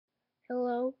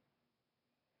Hello,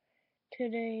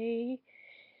 today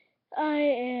I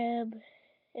am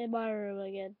in my room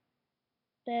again,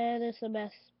 and it's a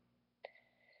mess.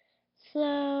 So,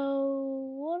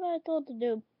 what I thought to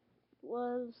do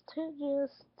was to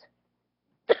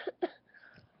just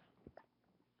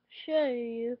show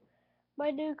you my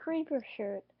new creeper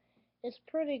shirt. It's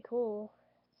pretty cool.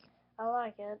 I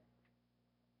like it.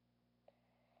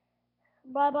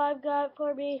 My mom got it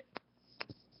for me.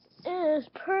 It is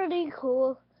pretty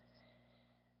cool.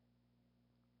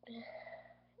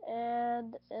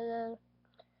 And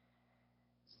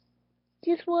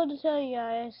just wanted to tell you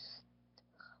guys,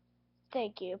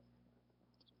 thank you.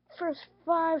 First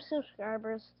 5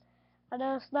 subscribers. I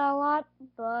know it's not a lot,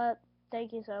 but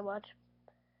thank you so much.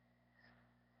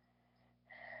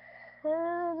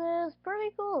 It is pretty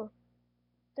cool.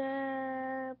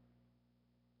 Uh,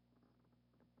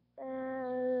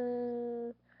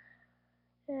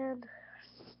 and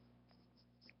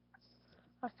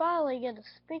I finally get to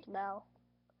speak now,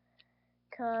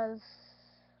 cause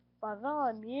my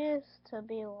volume used to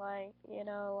be like,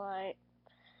 like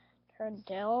turned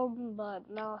down, but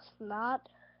now it's not.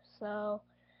 So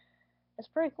it's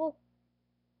pretty cool.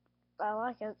 I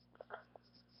like it.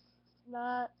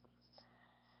 Not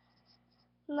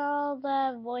now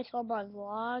that voice on my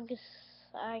vlogs,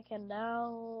 I can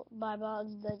now my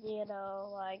mom that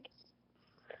like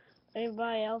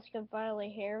everybody else can finally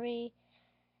hear me,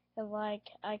 and like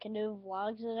I can do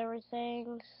vlogs and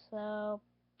everything. So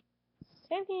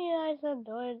if you guys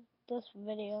enjoyed this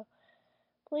video,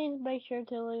 please make sure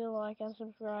to leave a like and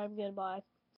subscribe. Goodbye.